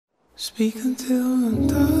Speak until the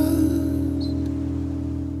dust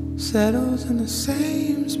settles in the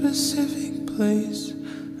same specific place.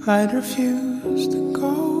 I'd refuse to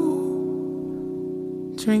go.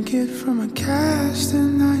 Drink it from a cast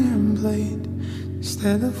and iron blade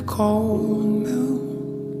instead of cold milk.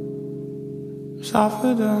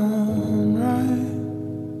 Softer done right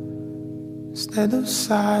instead of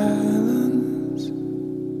silence.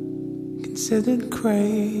 Considered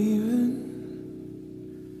craving.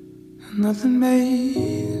 Nothing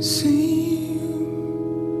may seem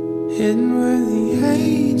hidden where the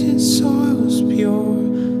aged soil's pure,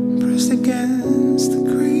 pressed against the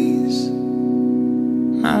crease.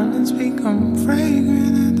 Mountains become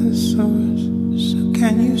fragrant at the source. So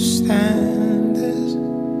can you stand this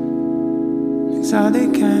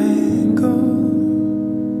exotic angle?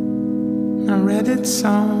 I read it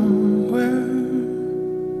somewhere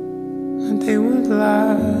that they would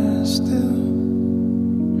last still.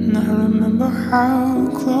 And I remember how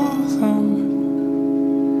close I'm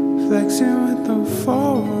flexing with the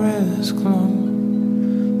forest glow,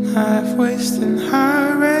 half-wasted,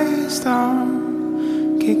 high-raised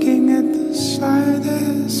arm, kicking at the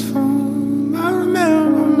slightest foam. I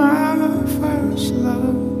remember my first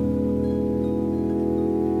love.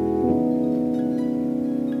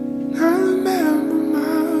 I remember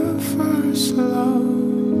my first love.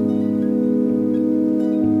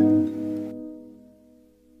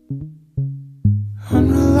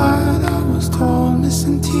 Unrelied, I was told,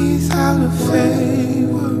 missing teeth out of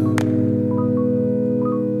favor.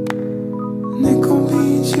 Nickel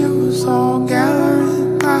beach, it was all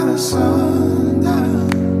gathering by the sun.